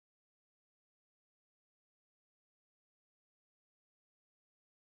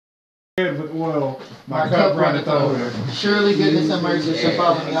with oil, my cup runneth over. Surely goodness and mercy shall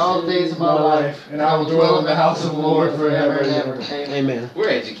follow me all the days of my life, and I will dwell in the house of the Lord forever and ever. Amen. We're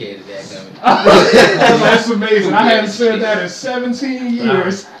educated, that That's amazing. I haven't said that in 17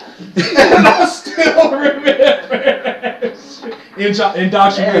 years. And I still remember.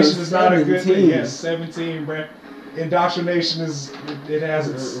 Indoctrination is not a good thing. Yes, 17, bro. Indoctrination it has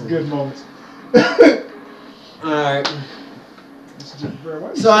its good moments. Alright.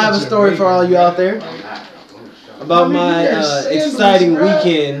 So I have a story for all you out there about my exciting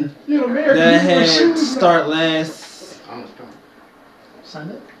weekend that had start last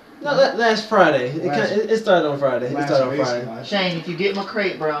Sunday? No, last Friday. It started on Friday. Shane, if you get my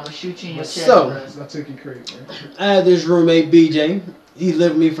crate, bro, I'm gonna shoot you in your chest. So, I took your crate, bro. I had this roommate, BJ. He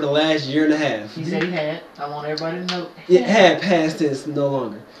lived with me for the last year and a half. He said he had. I want everybody to know. It had past tense, no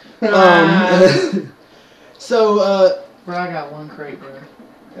longer. So, bro, I got one crate, bro.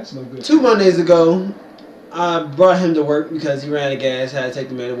 That's no good. 2 Mondays ago, I brought him to work because he ran out of gas. Had to take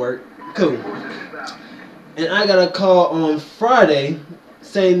the man to work. Cool. And I got a call on Friday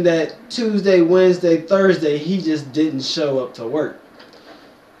saying that Tuesday, Wednesday, Thursday, he just didn't show up to work.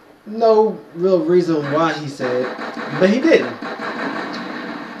 No real reason why he said, but he didn't.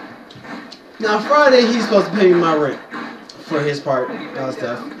 Now Friday, he's supposed to pay me my rent for his part of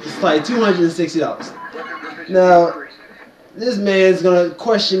stuff. It's like $260. Now, this man's gonna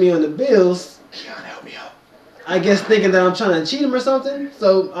question me on the bills. Help me out. I guess thinking that I'm trying to cheat him or something.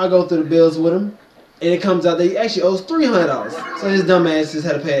 So I go through the bills with him. And it comes out that he actually owes $300. So his dumb ass just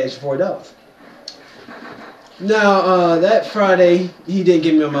had to pay an extra $4. Now, that Friday, he didn't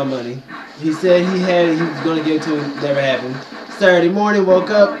give me my money. He said he had it, he was going to give it to me, never happened. Saturday morning,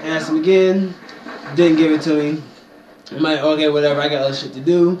 woke up, asked him again, didn't give it to me. I'm like, okay, whatever, I got other shit to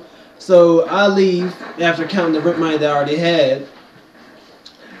do. So I leave after counting the rent money that I already had.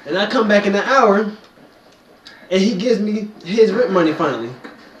 And I come back in an hour, and he gives me his rent money finally.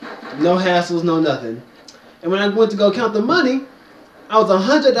 No hassles, no nothing. And when I went to go count the money, I was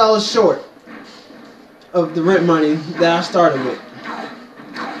 $100 short of the rent money that I started with.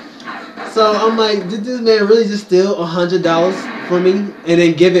 So I'm like, did this man really just steal $100 from me and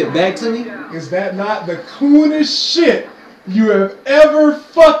then give it back to me? Is that not the coolest shit you have ever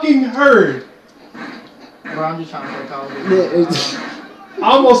fucking heard? Bro, I'm just trying to take all of it.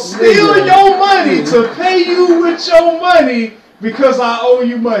 I'm gonna steal your money to pay you with your money. Because I owe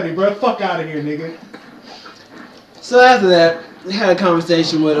you money, bro. Fuck out of here, nigga. So after that, I had a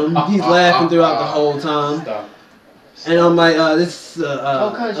conversation with him. He's laughing throughout the whole time. And I'm like, this is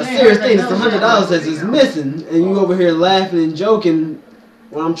a serious thing. It's $100 that is missing. And you over here laughing and joking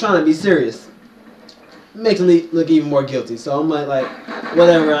when I'm trying to be serious. It makes me look even more guilty. So I'm like,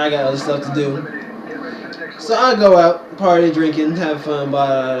 whatever, I got other stuff to do. So I go out, party, drinking, have fun, blah,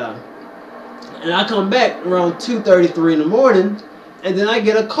 blah, blah. And I come back around 2:33 in the morning, and then I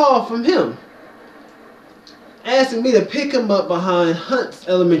get a call from him asking me to pick him up behind Hunt's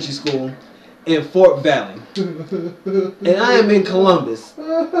Elementary School in Fort Valley. And I am in Columbus. You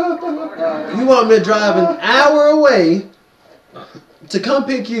want me to drive an hour away to come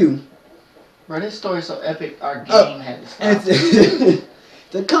pick you? Bro, this story's so epic, our game had to stop.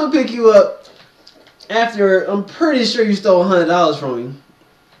 To come pick you up after I'm pretty sure you stole $100 from me.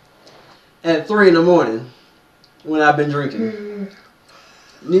 At 3 in the morning, when I've been drinking.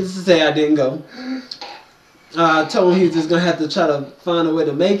 Needless to say, I didn't go. I told him he was just going to have to try to find a way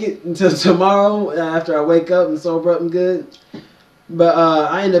to make it until tomorrow after I wake up and sober up and good. But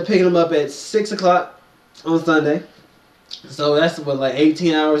I ended up picking him up at 6 o'clock on Sunday. So that's what, like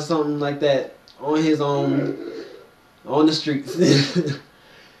 18 hours, something like that, on his own, on the streets.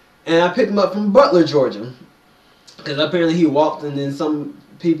 And I picked him up from Butler, Georgia. Because apparently he walked and then some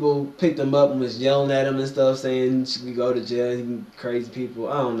people picked him up and was yelling at him and stuff, saying should we go to jail, crazy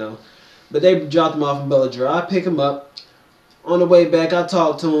people, I don't know. But they dropped him off in Butler, Georgia. I pick him up. On the way back, I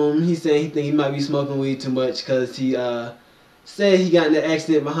talked to him. He said he think he might be smoking weed too much because he said he got in an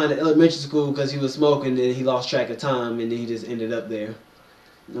accident behind the elementary school because he was smoking and he lost track of time and then he just ended up there.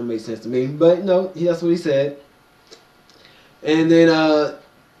 That makes sense to me. But no, that's what he said. And then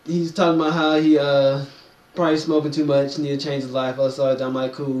he's talking about how he probably smoking too much, need to change his life. So I'm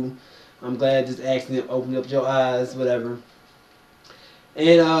like, cool. I'm glad this accident opened up your eyes, whatever.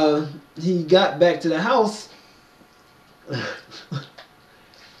 And he got back to the house.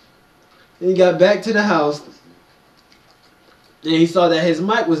 He got back to the house, and he saw that his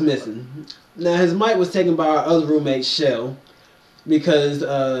mic was missing. Now his mic was taken by our other roommate, Shell,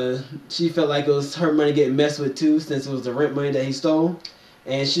 because she felt like it was her money getting messed with too, since it was the rent money that he stole,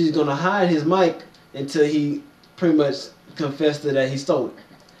 and she's gonna hide his mic until he pretty much confessed to that he stole it.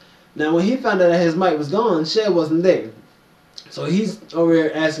 Now, when he found out that his mic was gone, Shed wasn't there. So he's over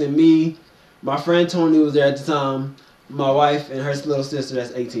here asking me, my friend Tony was there at the time, my wife, and her little sister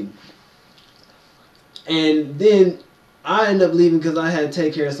that's 18. And then I ended up leaving because I had to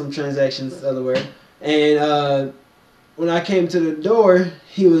take care of some transactions elsewhere. And when I came to the door,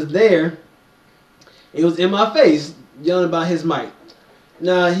 he was there. It was in my face, yelling about his mic.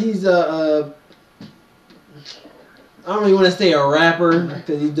 Now, he's I don't even want to say a rapper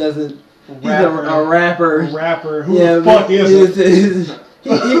because he doesn't. He's a rapper. A rapper. Who the fuck is it?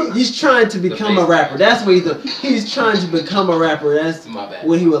 He's trying to become a rapper. That's what he's doing. He's trying to become a rapper. That's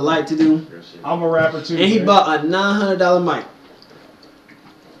what he would like to do. I'm a rapper too. And he bought a $900 mic.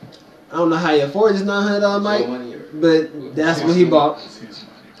 I don't know how he afforded this $900 mic, but that's what he bought.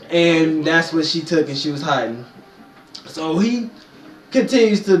 And that's what she took and she was hiding. So he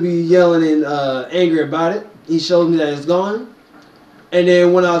continues to be yelling and angry about it. He shows me that it's gone. And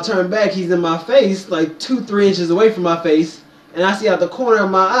then when I turn back, he's in my face, like 2-3 inches away from my face. And I see out the corner of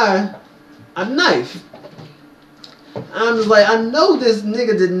my eye a knife. I'm just like, I know this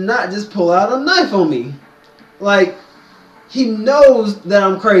nigga did not just pull out a knife on me. Like, he knows that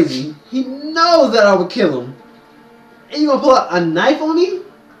I'm crazy. He knows that I would kill him. And you gonna pull out a knife on me?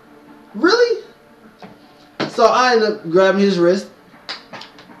 Really? So I end up grabbing his wrist,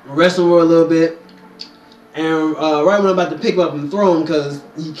 wrestling with him a little bit. And right when I'm about to pick him up and throw him because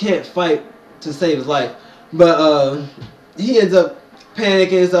he can't fight to save his life. But he ends up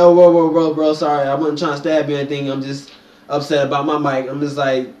panicking and says, oh, whoa, bro, sorry. I wasn't trying to stab you or anything. I'm just upset about my mic. I'm just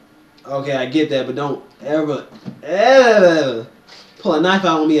like, okay, I get that, but don't ever pull a knife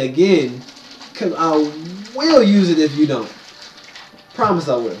out on me again. Because I will use it if you don't. Promise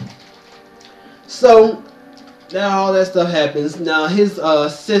I will. So, now all that stuff happens. Now his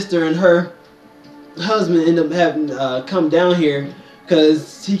sister and her husband end up having come down here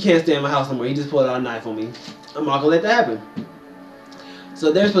because he can't stay in my house no more. He just pulled out a knife on me. I'm not gonna let that happen.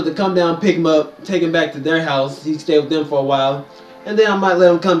 So they're supposed to come down, pick him up, take him back to their house. He stayed with them for a while, and then I might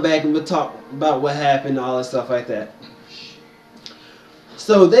let him come back and we'll talk about what happened, all that stuff like that.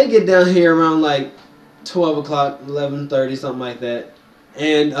 So they get down here around like 12 o'clock, 11:30, something like that,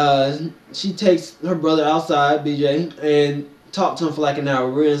 and she takes her brother outside, BJ, and talked to him for like an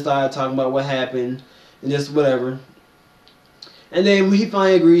hour. We're inside talking about what happened and just whatever. And then he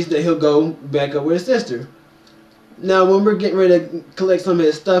finally agrees that he'll go back up with his sister. Now, when we're getting ready to collect some of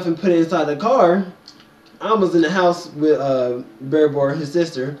his stuff and put it inside the car, I was in the house with Bearbor, his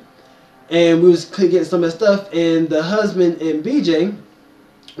sister, and we was getting some of his stuff, and the husband and BJ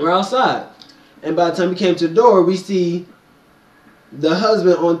were outside. And by the time we came to the door, we see the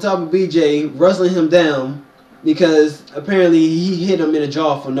husband on top of BJ wrestling him down because apparently he hit him in the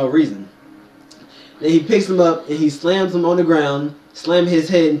jaw for no reason. Then he picks him up and he slams him on the ground, slamming his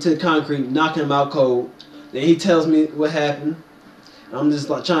head into the concrete, knocking him out cold. Then he tells me what happened. I'm just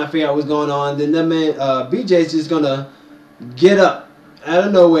like trying to figure out what's going on. Then that man, BJ's just gonna get up out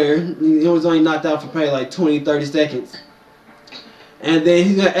of nowhere. He was only knocked out for probably like 20-30 seconds. And then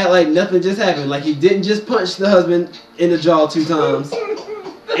he's gonna act like nothing just happened. Like he didn't just punch the husband in the jaw 2 times.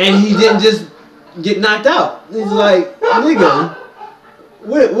 And he didn't just get knocked out. He's like, nigga,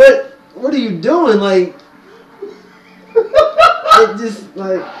 what are you doing? Like, it just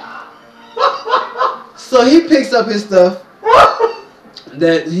like. So he picks up his stuff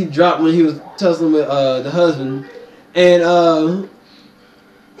that he dropped when he was tussling with the husband, and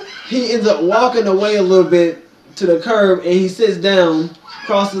he ends up walking away a little bit to the curb, and he sits down,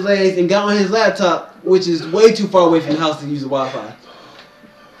 crosses his legs, and got on his laptop, which is way too far away from the house to use the Wi-Fi.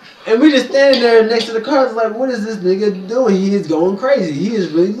 And we just standing there next to the car, it's like, what is this nigga doing? He is going crazy. He is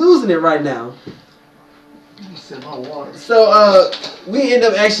really losing it right now. So we end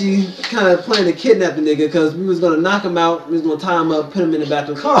up actually kind of planning to kidnap the nigga because we was gonna knock him out, we was gonna tie him up, put him in the back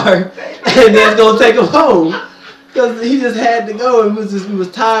of the car, and then gonna take him home because he just had to go. And we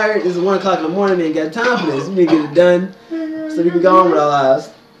was tired. It's 1 o'clock in the morning. We ain't got time for this. We need to get it done so we can go on with our lives.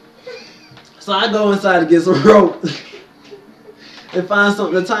 So I go inside to get some rope and find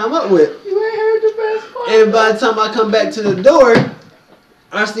something to tie him up with. You ain't heard the best part. And by the time I come back to the door,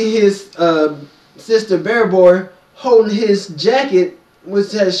 I see his sister Bearbor holding his jacket,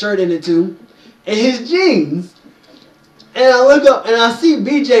 which had a shirt in it too, and his jeans. And I look up and I see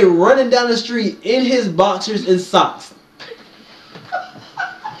BJ running down the street in his boxers and socks.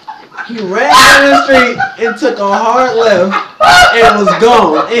 He ran down the street and took a hard left and was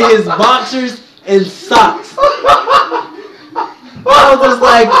gone in his boxers and socks. I was just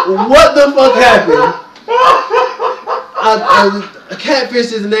like, what the fuck happened?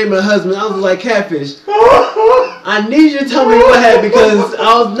 Catfish is the name of the husband. I was like, Catfish. I need you to tell me what happened because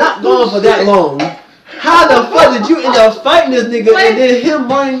I was not gone for that long. How the fuck did you end up fighting this nigga and then him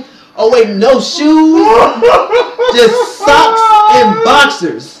running away, no shoes, just socks and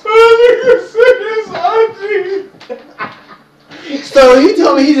boxers? So he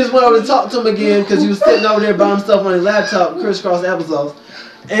told me he just went over to talk to him again because he was sitting over there by himself on his laptop, crisscross applesauce,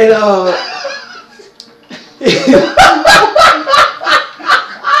 and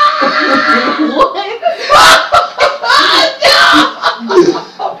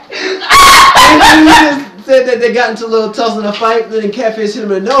and he just said that they got into a little tussle in a fight, and then Catfish hit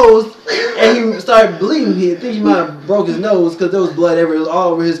him in the nose, and he started bleeding. I think he might have broke his nose because there was blood everywhere. It was all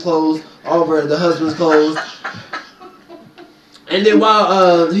over his clothes, all over the husband's clothes. And then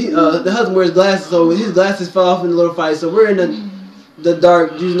while the husband wears glasses, so his glasses fell off in the little fight. So we're in the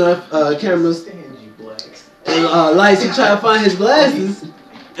dark using our cameras and lights to try to find his glasses,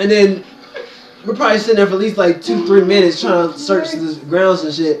 and then we're probably sitting there for at least like 2-3 minutes trying to search the grounds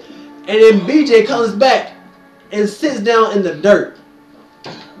and shit. And then BJ comes back and sits down in the dirt.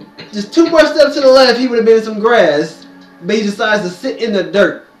 Just 2 more steps to the left, he would have been in some grass, but he decides to sit in the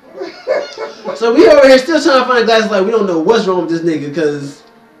dirt. So we over here still trying to find glasses, like we don't know what's wrong with this nigga, because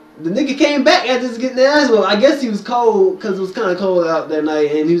the nigga came back after just getting the ass whooped. I guess he was cold, because it was kind of cold out that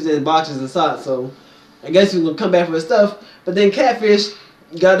night, and he was in boxers and socks, so I guess he was going to come back for his stuff. But then Catfish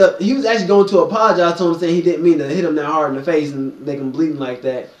got up, he was actually going to apologize to him, saying he didn't mean to hit him that hard in the face and make him bleeding like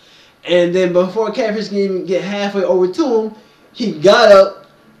that. And then before Catfish can even get halfway over to him, he got up,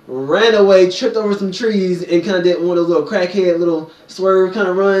 ran away, tripped over some trees, and kind of did one of those little crackhead little swerve kind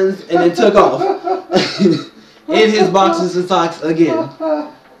of runs, and then took off in his boxers and socks again.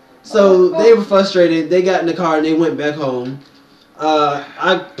 So they were frustrated. They got in the car and they went back home.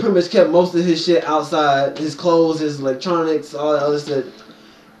 I pretty much kept most of his shit outside, his clothes, his electronics, all that other stuff,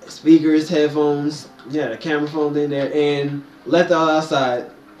 speakers, headphones, yeah, the camera phone in there, and left it all outside.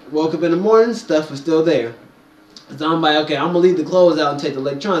 Woke up in the morning, stuff was still there. So I'm like, okay, I'm going to leave the clothes out and take the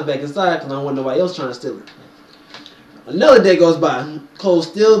electronics back inside because I don't want nobody else trying to steal it. Another day goes by, clothes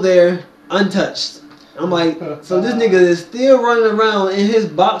still there, untouched. I'm like, so this nigga is still running around in his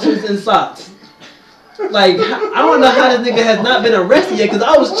boxers and socks. Like, I don't know how this nigga has not been arrested yet, because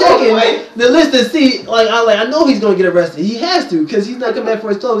I was checking the list to see, I know he's going to get arrested. He has to, because he's not coming back for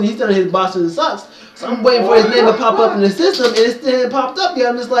his clothes, he's still in his boxers and socks. So I'm waiting for his name to pop up in the system, and it still hasn't popped up yet.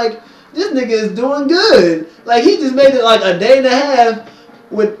 I'm just like, this nigga is doing good. Like, he just made it like a day and a half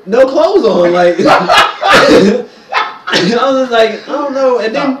with no clothes on. Like, I was just like, I don't know.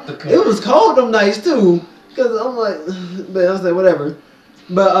 And then it was cold them nights too. Because I'm like, but I was like, whatever.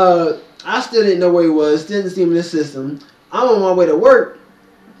 But I still didn't know where he was. Still didn't see him in the system. I'm on my way to work.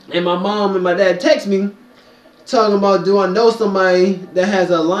 And my mom and my dad text me talking about, do I know somebody that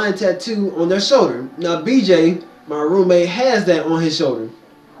has a lion tattoo on their shoulder? Now, BJ, my roommate, has that on his shoulder.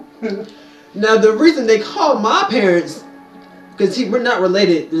 Now, the reason they called my parents, because we're not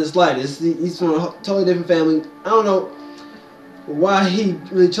related in the slightest. He's from a totally different family. I don't know why he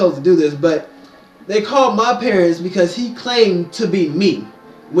really chose to do this, but they called my parents because he claimed to be me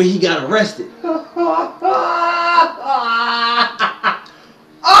when he got arrested.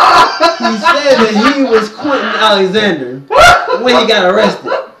 He said that he was Quentin Alexander when he got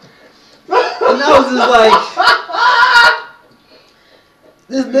arrested. And I was just like,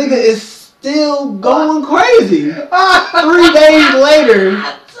 this nigga is still going crazy. 3 days later,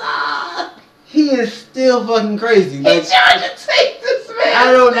 he is still fucking crazy. Like, He's trying to take this man.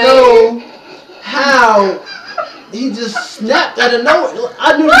 I don't know how he just snapped out of nowhere.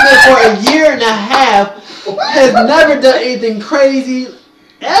 I knew this man for a year and a half, has never done anything crazy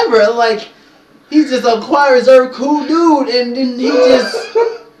ever. Like, he's just a quiet, reserved, cool dude, and then he just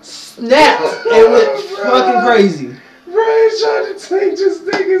snapped and went fucking crazy. Brian's trying to take this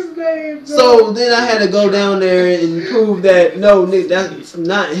nigga's name. So then I had to go down there and prove that, no, Nick, that's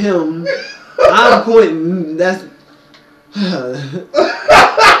not him. I'm Quentin. That's...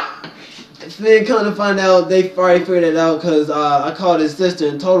 Then come to find out, they already figured it out because I called his sister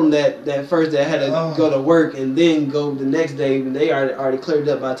and told him that first day I had to go to work and then go the next day. And they already cleared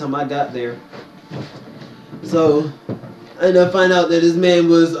it up by the time I got there. So I ended up finding out that this man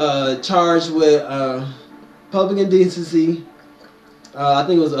was charged with public indecency. I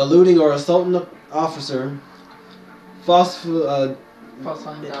think it was eluding or assaulting an officer, falsifying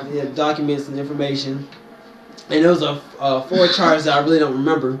documents and information. And there was 4 charges that I really don't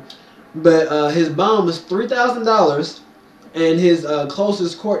remember. But his bond was $3,000, and his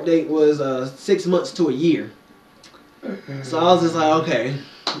closest court date was 6 months to a year. So I was just like, okay,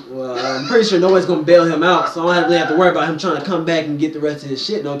 well, I'm pretty sure nobody's gonna bail him out, so I don't really have to worry about him trying to come back and get the rest of his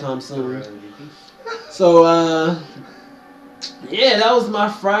shit no time soon. So, yeah, that was my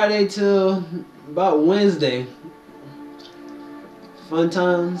Friday till about Wednesday. Fun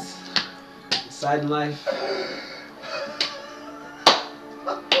times, exciting life.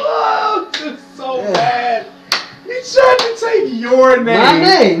 Oh, this is so bad. He tried to take your name. My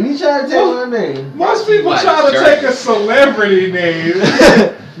name. He tried to take my name. Most people try to take a celebrity name.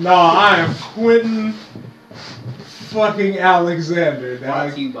 No, I am Quentin fucking Alexander.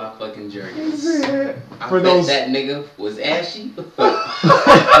 Brought to you by fucking Jergens. For those that nigga was ashy.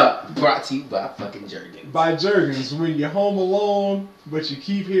 Brought to you by fucking Jergens. by Jergens, when you're home alone, but you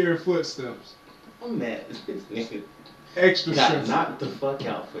keep hearing footsteps. I'm mad. This nigga Extra got sensitive. knocked the fuck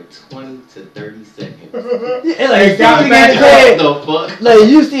out for 20 to 30 seconds. Yeah, like, got back his up. head, What the fuck? like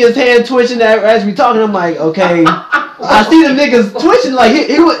you see his hand twitching as we talking. I'm like, okay. I see the niggas twitching like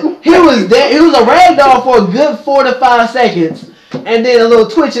he was there. He was a ragdoll for a good 4 to 5 seconds, and then a little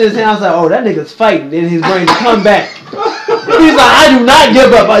twitch in his hand. I was like, oh, that nigga's fighting. Then his brain to come back. He's like, I do not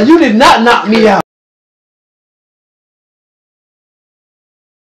give up. You did not knock me out.